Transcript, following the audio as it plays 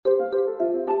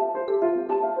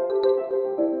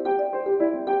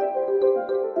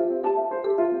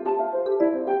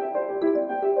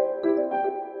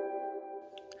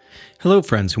Hello,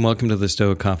 friends, and welcome to the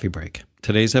Stoic Coffee Break.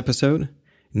 Today's episode,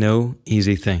 No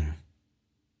Easy Thing.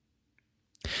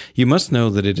 You must know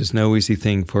that it is no easy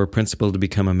thing for a principle to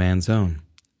become a man's own,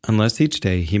 unless each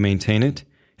day he maintain it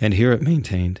and hear it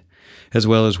maintained, as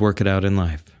well as work it out in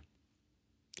life.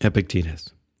 Epictetus.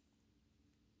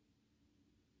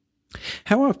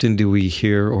 How often do we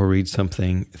hear or read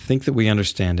something, think that we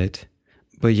understand it,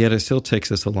 but yet it still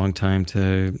takes us a long time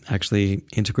to actually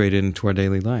integrate it into our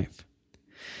daily life?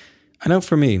 I know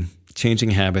for me, changing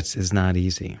habits is not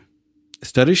easy.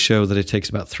 Studies show that it takes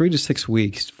about 3 to 6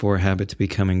 weeks for a habit to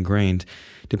become ingrained,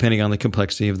 depending on the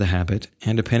complexity of the habit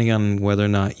and depending on whether or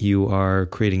not you are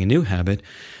creating a new habit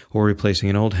or replacing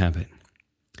an old habit.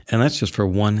 And that's just for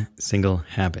one single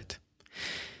habit.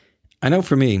 I know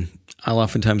for me, I'll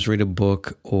oftentimes read a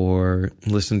book or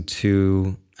listen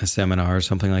to a seminar or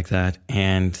something like that,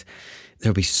 and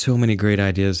there'll be so many great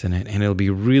ideas in it, and it'll be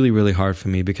really, really hard for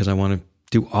me because I want to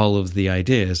do all of the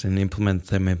ideas and implement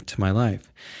them into my life.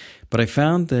 But I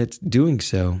found that doing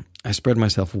so, I spread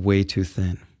myself way too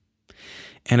thin.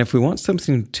 And if we want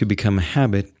something to become a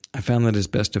habit, I found that it's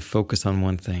best to focus on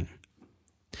one thing.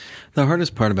 The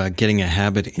hardest part about getting a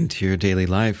habit into your daily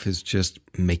life is just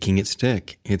making it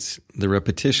stick. It's the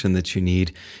repetition that you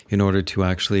need in order to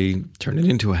actually turn it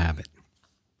into a habit.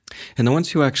 And then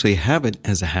once you actually have it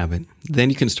as a habit, then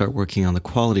you can start working on the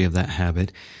quality of that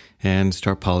habit and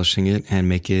start polishing it and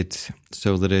make it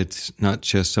so that it's not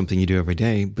just something you do every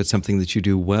day, but something that you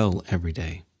do well every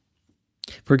day.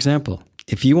 For example,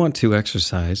 if you want to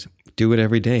exercise, do it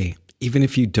every day, even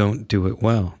if you don't do it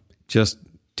well. Just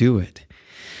do it.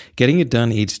 Getting it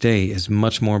done each day is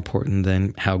much more important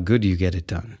than how good you get it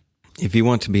done. If you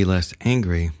want to be less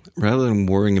angry, rather than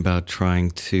worrying about trying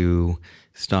to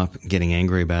stop getting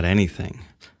angry about anything,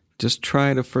 just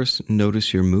try to first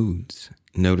notice your moods.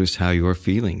 Notice how you're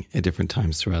feeling at different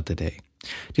times throughout the day.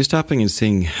 Just stopping and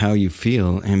seeing how you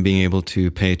feel and being able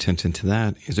to pay attention to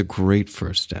that is a great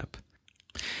first step.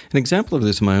 An example of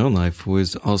this in my own life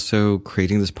was also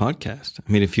creating this podcast. I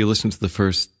mean, if you listen to the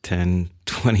first 10,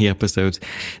 20 episodes,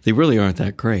 they really aren't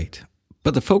that great.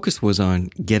 But the focus was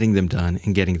on getting them done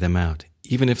and getting them out,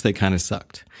 even if they kind of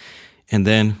sucked. And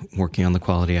then working on the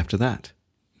quality after that.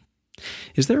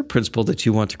 Is there a principle that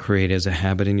you want to create as a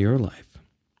habit in your life?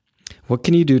 What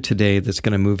can you do today that's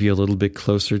going to move you a little bit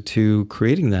closer to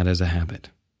creating that as a habit?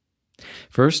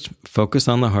 First, focus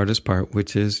on the hardest part,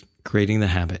 which is creating the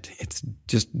habit. It's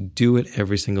just do it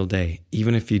every single day,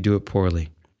 even if you do it poorly.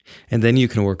 And then you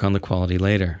can work on the quality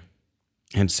later.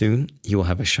 And soon you will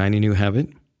have a shiny new habit,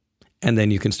 and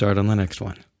then you can start on the next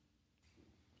one.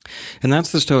 And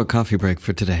that's the Stoic Coffee Break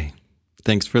for today.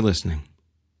 Thanks for listening.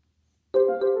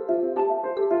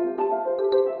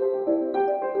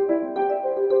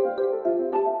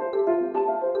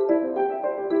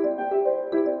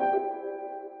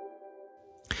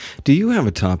 Do you have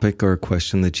a topic or a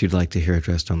question that you'd like to hear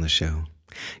addressed on the show?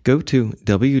 Go to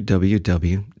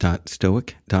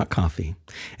www.stoic.coffee,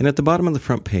 and at the bottom of the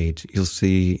front page, you'll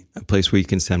see a place where you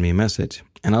can send me a message,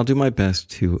 and I'll do my best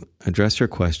to address your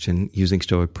question using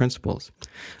Stoic principles.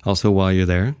 Also, while you're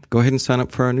there, go ahead and sign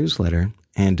up for our newsletter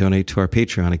and donate to our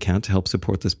Patreon account to help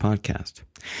support this podcast.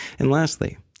 And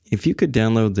lastly, if you could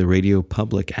download the Radio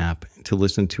Public app to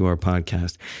listen to our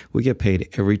podcast, we get paid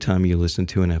every time you listen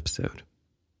to an episode.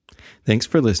 Thanks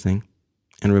for listening,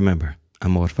 and remember,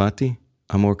 amor fati,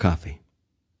 amor coffee.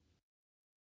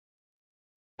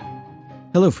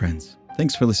 Hello, friends.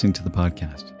 Thanks for listening to the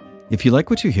podcast. If you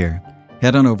like what you hear,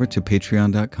 head on over to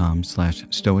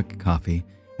patreon.com/stoiccoffee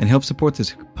and help support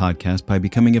this podcast by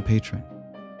becoming a patron.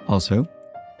 Also,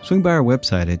 swing by our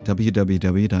website at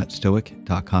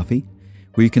www.stoic.coffee,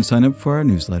 where you can sign up for our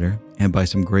newsletter and buy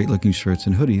some great-looking shirts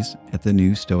and hoodies at the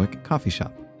new Stoic Coffee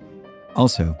Shop.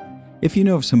 Also, if you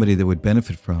know of somebody that would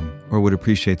benefit from or would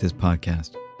appreciate this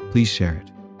podcast, please share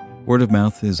it. Word of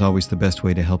mouth is always the best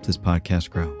way to help this podcast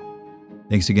grow.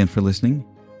 Thanks again for listening,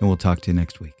 and we'll talk to you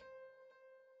next week.